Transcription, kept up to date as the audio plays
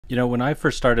When I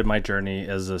first started my journey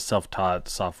as a self-taught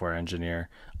software engineer,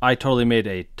 I totally made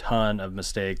a ton of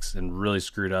mistakes and really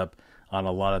screwed up on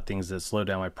a lot of things that slowed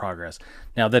down my progress.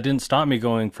 Now, that didn't stop me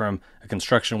going from a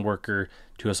construction worker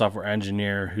to a software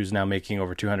engineer who's now making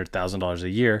over $200,000 a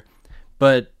year,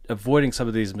 but avoiding some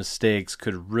of these mistakes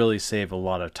could really save a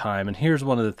lot of time. And here's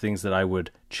one of the things that I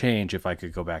would change if I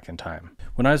could go back in time.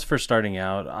 When I was first starting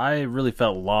out, I really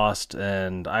felt lost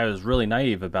and I was really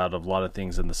naive about a lot of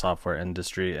things in the software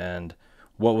industry and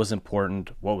what was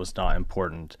important, what was not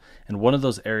important. And one of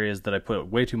those areas that I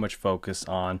put way too much focus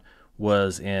on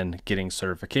was in getting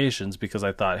certifications, because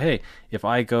I thought, hey, if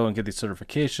I go and get these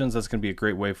certifications, that's going to be a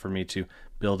great way for me to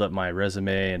build up my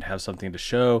resume and have something to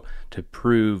show to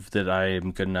prove that I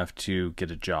am good enough to get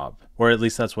a job. Or at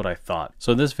least that's what I thought.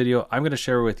 So in this video, I'm going to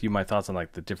share with you my thoughts on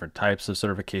like the different types of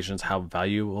certifications, how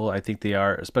valuable I think they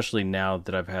are, especially now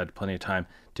that I've had plenty of time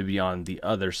to be on the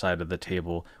other side of the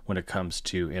table when it comes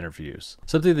to interviews.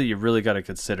 Something that you really got to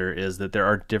consider is that there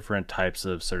are different types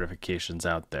of certifications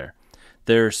out there.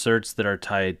 There are certs that are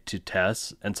tied to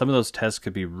tests, and some of those tests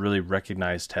could be really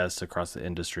recognized tests across the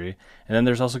industry. And then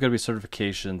there's also going to be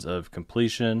certifications of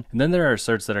completion. And then there are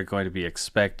certs that are going to be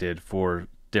expected for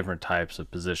different types of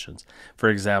positions. For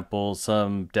example,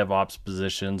 some DevOps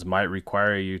positions might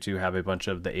require you to have a bunch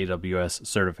of the AWS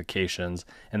certifications,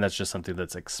 and that's just something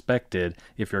that's expected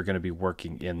if you're going to be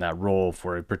working in that role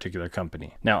for a particular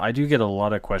company. Now, I do get a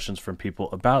lot of questions from people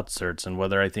about certs and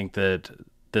whether I think that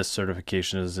this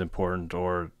certification is important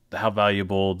or how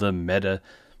valuable the Meta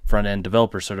Frontend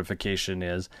Developer certification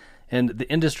is. And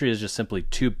the industry is just simply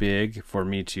too big for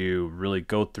me to really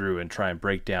go through and try and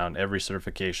break down every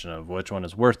certification of which one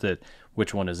is worth it,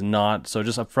 which one is not. So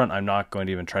just up front, I'm not going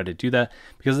to even try to do that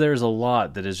because there's a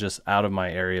lot that is just out of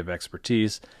my area of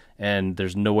expertise and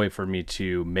there's no way for me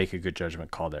to make a good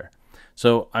judgment call there.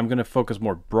 So I'm going to focus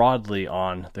more broadly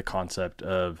on the concept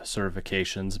of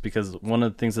certifications, because one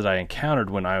of the things that I encountered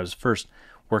when I was first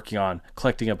working on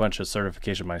collecting a bunch of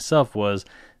certification myself was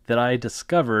that I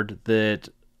discovered that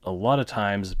a lot of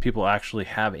times people actually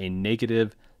have a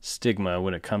negative stigma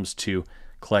when it comes to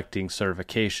collecting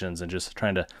certifications and just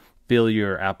trying to fill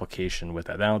your application with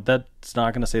that. Now, that's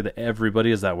not going to say that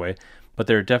everybody is that way, but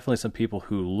there are definitely some people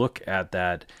who look at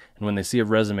that, and when they see a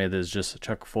resume that is just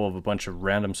chock full of a bunch of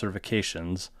random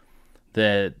certifications,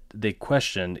 that they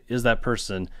question, is that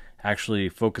person actually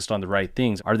focused on the right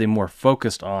things? Are they more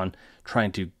focused on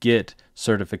trying to get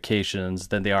certifications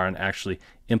than they are on actually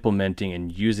implementing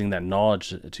and using that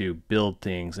knowledge to build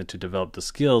things and to develop the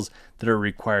skills that are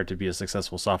required to be a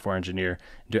successful software engineer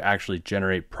and to actually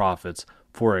generate profits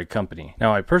for a company?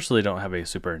 Now, I personally don't have a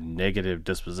super negative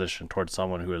disposition towards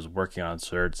someone who is working on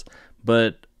certs,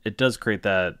 but it does create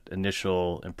that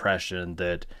initial impression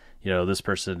that, this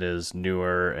person is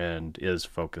newer and is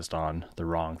focused on the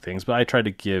wrong things. But I try to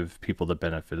give people the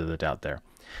benefit of the doubt there.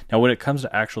 Now, when it comes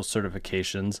to actual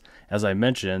certifications, as I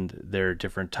mentioned, there are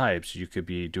different types. You could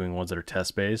be doing ones that are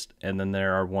test-based, and then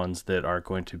there are ones that are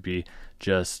going to be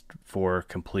just for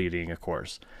completing a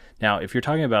course. Now, if you're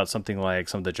talking about something like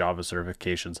some of the Java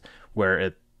certifications,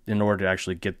 where in order to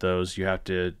actually get those, you have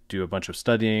to do a bunch of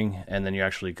studying, and then you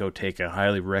actually go take a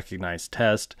highly recognized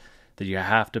test that you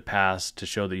have to pass to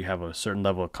show that you have a certain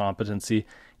level of competency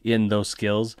in those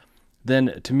skills,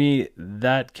 then to me,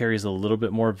 that carries a little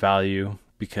bit more value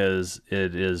because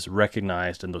it is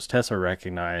recognized and those tests are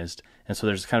recognized. And so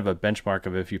there's kind of a benchmark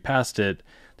of if you passed it,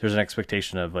 there's an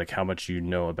expectation of like how much you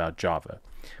know about Java.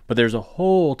 But there's a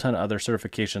whole ton of other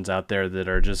certifications out there that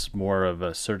are just more of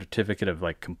a certificate of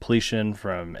like completion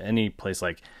from any place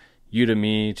like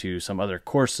Udemy to some other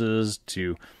courses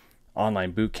to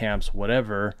online boot camps,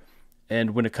 whatever.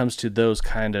 And when it comes to those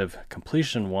kind of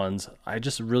completion ones, I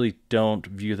just really don't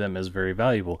view them as very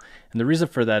valuable. And the reason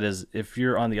for that is if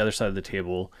you're on the other side of the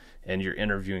table and you're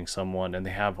interviewing someone and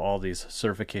they have all these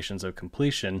certifications of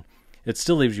completion, it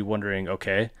still leaves you wondering,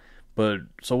 okay, but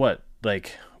so what?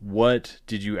 Like, what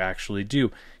did you actually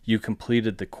do? You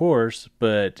completed the course,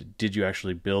 but did you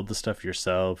actually build the stuff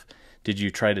yourself? Did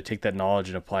you try to take that knowledge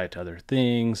and apply it to other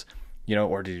things?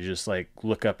 Or did you just like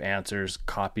look up answers,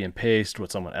 copy and paste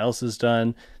what someone else has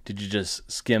done? Did you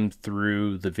just skim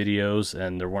through the videos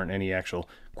and there weren't any actual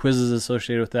quizzes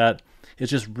associated with that? It's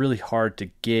just really hard to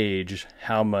gauge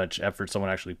how much effort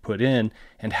someone actually put in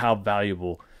and how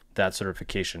valuable that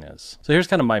certification is. So here's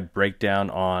kind of my breakdown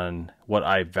on what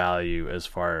I value as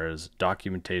far as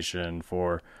documentation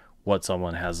for what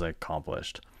someone has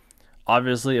accomplished.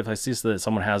 Obviously, if I see that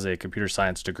someone has a computer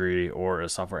science degree or a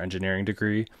software engineering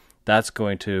degree, that's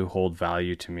going to hold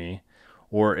value to me.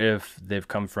 Or if they've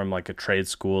come from like a trade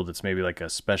school that's maybe like a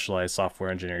specialized software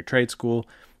engineering trade school,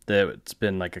 that it's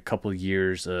been like a couple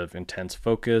years of intense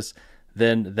focus,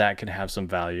 then that can have some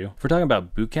value. If we're talking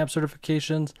about bootcamp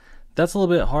certifications, that's a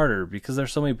little bit harder because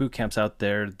there's so many boot camps out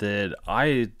there that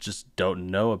I just don't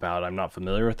know about. I'm not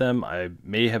familiar with them. I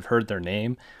may have heard their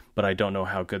name, but I don't know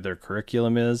how good their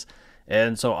curriculum is.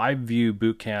 And so I view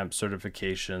boot camp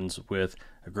certifications with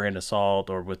a grain of salt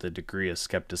or with a degree of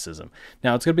skepticism.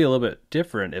 Now, it's going to be a little bit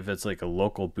different if it's like a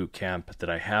local boot camp that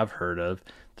I have heard of,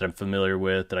 that I'm familiar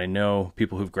with, that I know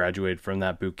people who've graduated from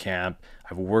that boot camp.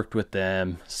 I've worked with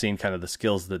them, seen kind of the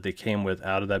skills that they came with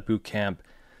out of that boot camp.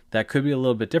 That could be a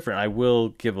little bit different. I will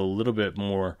give a little bit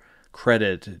more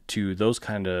credit to those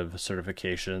kind of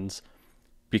certifications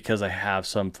because I have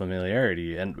some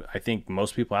familiarity. And I think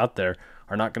most people out there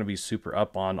are not going to be super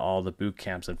up on all the boot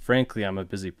camps. And frankly, I'm a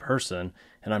busy person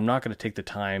and I'm not going to take the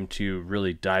time to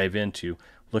really dive into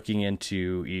looking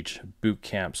into each boot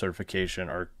camp certification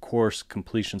or course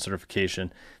completion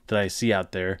certification that I see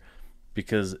out there,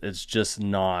 because it's just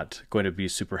not going to be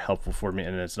super helpful for me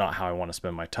and it's not how I want to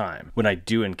spend my time. When I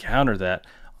do encounter that,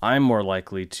 I'm more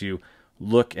likely to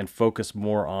look and focus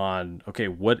more on, okay,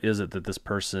 what is it that this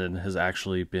person has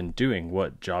actually been doing?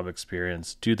 What job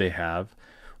experience do they have?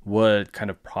 What kind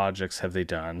of projects have they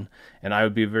done? And I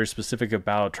would be very specific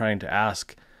about trying to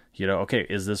ask, okay,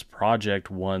 is this project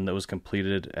one that was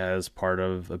completed as part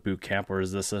of a boot camp, or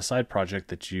is this a side project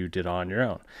that you did on your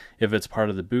own? If it's part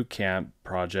of the boot camp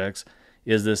projects,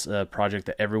 is this a project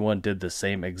that everyone did the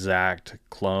same exact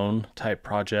clone type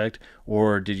project,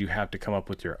 or did you have to come up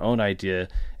with your own idea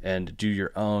and do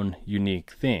your own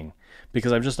unique thing?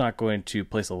 Because I'm just not going to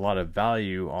place a lot of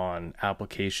value on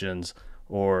applications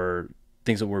or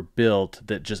things that were built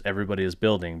that just everybody is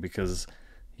building, because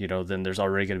then there's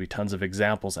already going to be tons of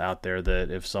examples out there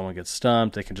that if someone gets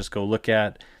stumped, they can just go look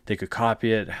at, they could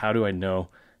copy it. How do I know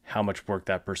how much work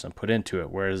that person put into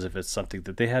it? Whereas if it's something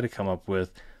that they had to come up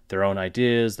with, their own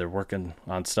ideas, they're working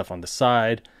on stuff on the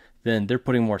side, then they're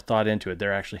putting more thought into it.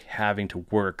 They're actually having to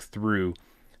work through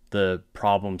the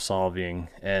problem solving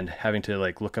and having to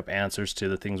look up answers to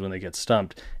the things when they get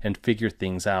stumped and figure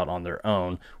things out on their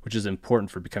own, which is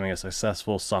important for becoming a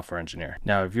successful software engineer.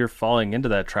 Now, if you're falling into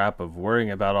that trap of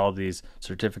worrying about all these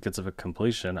certificates of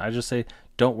completion, I just say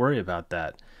don't worry about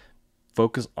that.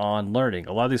 Focus on learning.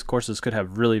 A lot of these courses could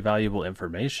have really valuable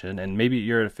information, and maybe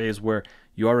you're at a phase where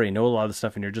you already know a lot of the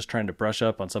stuff and you're just trying to brush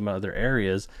up on some other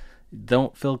areas.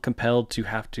 Don't feel compelled to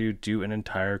have to do an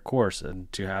entire course and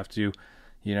to have to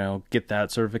get that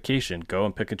certification. Go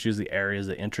and pick and choose the areas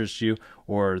that interest you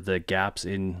or the gaps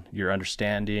in your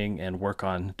understanding and work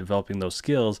on developing those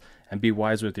skills and be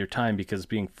wise with your time, because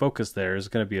being focused there is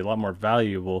going to be a lot more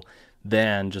valuable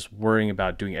than just worrying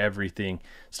about doing everything,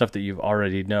 stuff that you've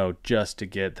already know, just to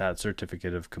get that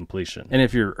certificate of completion. And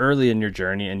if you're early in your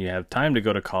journey and you have time to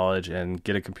go to college and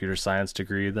get a computer science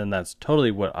degree, then that's totally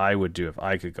what I would do if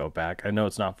I could go back. I know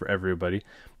it's not for everybody,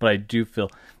 but I do feel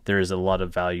there is a lot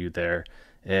of value there,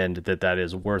 and that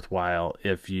is worthwhile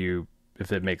if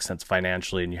it makes sense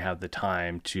financially and you have the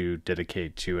time to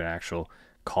dedicate to an actual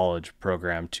college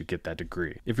program to get that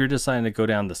degree. If you're deciding to go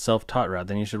down the self-taught route,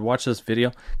 then you should watch this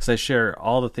video, because I share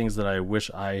all the things that I wish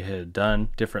I had done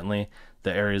differently,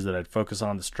 the areas that I'd focus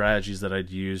on, the strategies that I'd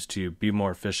use to be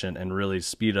more efficient and really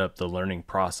speed up the learning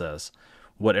process,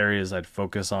 what areas I'd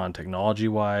focus on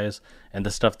technology-wise, and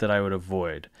the stuff that I would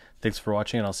avoid. Thanks for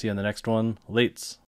watching, and I'll see you in the next one. Lates.